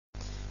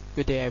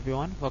Good day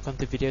everyone, welcome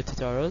to video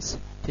tutorials.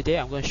 Today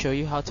I'm going to show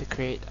you how to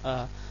create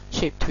a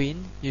shape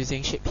tween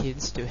using shape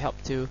hints to help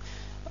to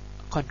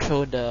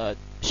control the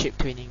shape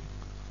tweening.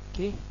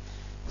 Okay,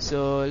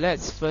 so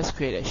let's first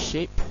create a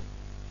shape.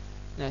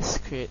 Let's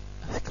click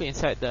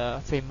inside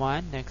the frame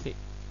 1, then click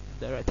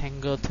the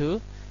rectangle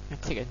tool and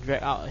click and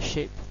drag out a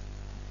shape.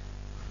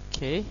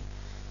 Okay,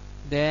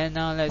 then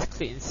now let's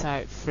click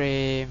inside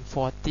frame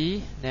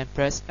 40, then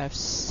press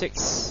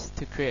F6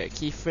 to create a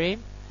keyframe.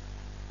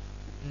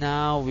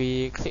 Now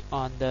we click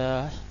on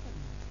the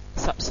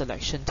sub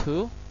selection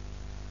tool.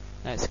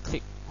 Let's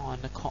click on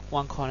the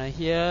one corner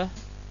here,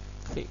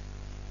 click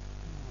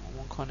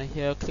one corner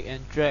here, click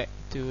and drag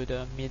to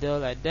the middle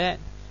like that,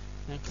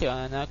 and click on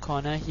another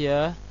corner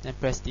here, then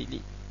press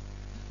delete.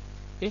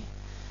 Okay,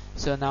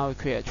 so now we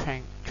create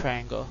a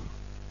triangle.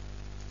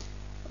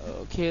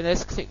 Okay,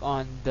 let's click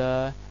on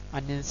the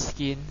onion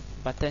skin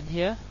button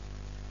here.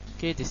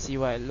 Okay, to see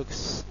what it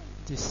looks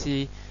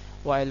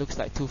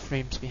like 2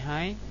 frames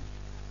behind.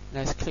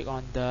 Let's click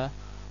on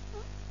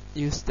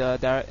use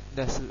the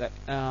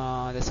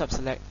sub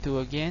select tool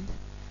again.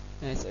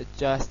 Let's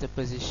adjust the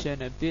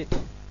position a bit.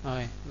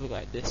 Okay, look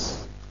like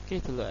this. Okay,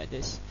 to look like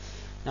this.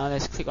 Now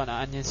let's click on the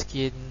onion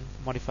skin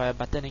modifier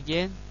button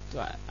again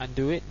to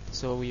undo it,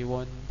 so we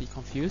won't be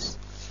confused.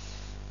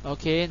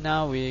 Okay,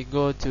 now we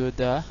go to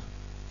the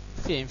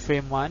click in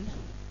frame 1,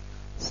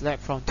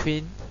 select from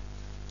tween,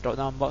 drop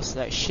down box,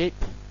 select shape.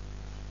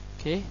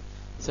 Okay,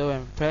 so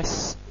when we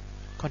press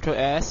Ctrl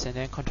S and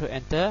then Ctrl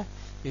Enter,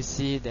 you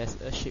see there's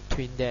a shape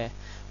tween there,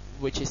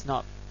 which is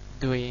not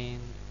doing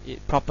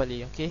it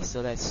properly. Okay, so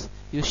let's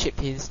use shape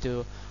hints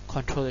to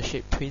control the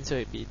shape tween so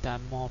it be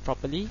done more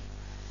properly.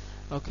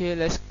 Okay,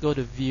 let's go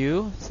to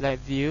View,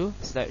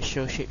 select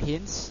Show Shape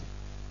Hints.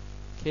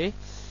 Okay,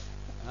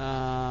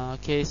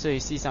 okay, so you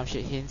see some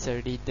shape hints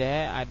already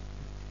there.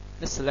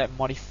 Let's select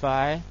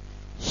Modify,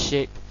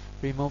 Shape,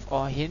 Remove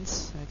all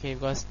hints. Okay,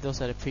 because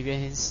those are the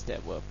previous hints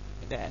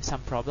that had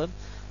some problem.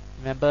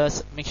 Remember,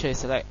 make sure you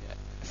select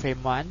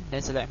frame 1,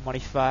 then select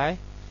Modify,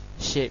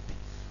 Shape,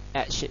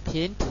 Add Shape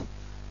Hint.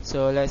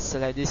 So let's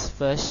select this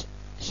first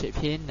shape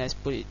hint, let's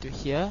put it to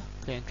here,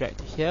 click and drag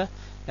to here.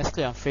 Let's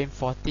click on frame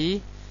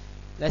 40.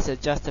 Let's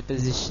adjust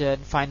the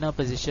final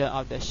position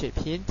of the shape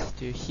hint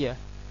to here.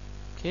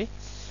 Okay,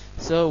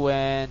 so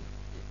when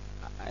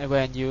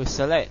you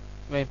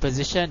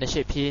position the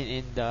shape hint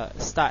in the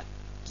start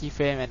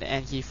keyframe and the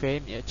end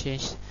keyframe,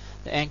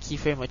 the end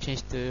keyframe will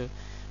change to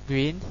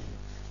green,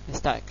 the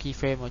start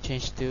keyframe will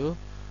change to,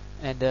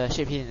 and the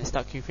shape hint in the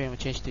start keyframe will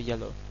change to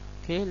yellow.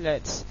 Okay,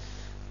 let's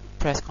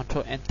press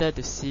Ctrl Enter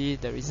to see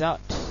the result.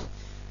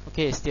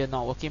 Okay, it's still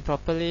not working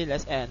properly.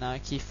 Let's add another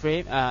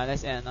keyframe.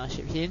 Let's add another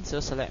shape hint. So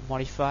select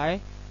Modify,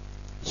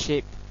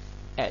 Shape,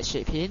 Add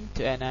Shape Hint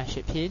to add another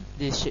shape hint.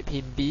 This shape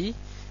hint B.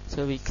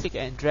 So we click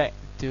and drag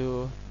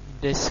to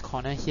this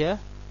corner here.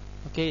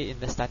 Okay, in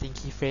the starting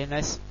keyframe,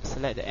 let's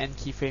select the end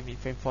keyframe in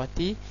frame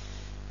 40.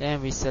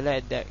 Then we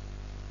select that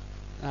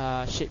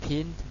shape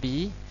hint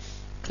B.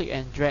 Click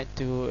and drag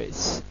to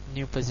its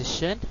new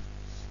position.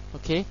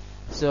 Okay,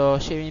 so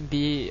shape hint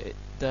B,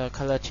 the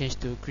color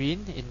changed to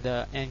green in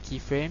the end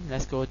keyframe.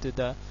 Let's go to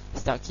the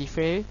start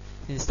keyframe.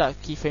 In the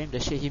start keyframe, the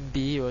shape hint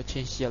B will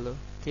change yellow.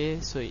 Okay,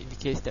 so it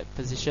indicates that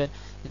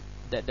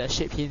that the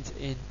shape hint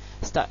in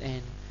start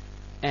and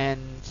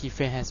end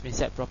keyframe has been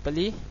set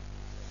properly.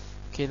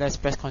 Okay, let's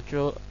press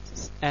Ctrl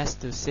S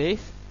to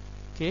save.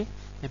 Okay,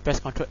 and press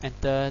Ctrl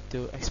Enter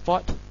to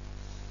export.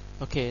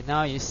 Okay,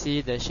 now you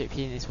see the shape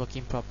hint is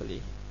working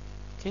properly.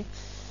 Okay,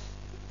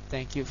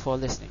 thank you for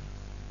listening.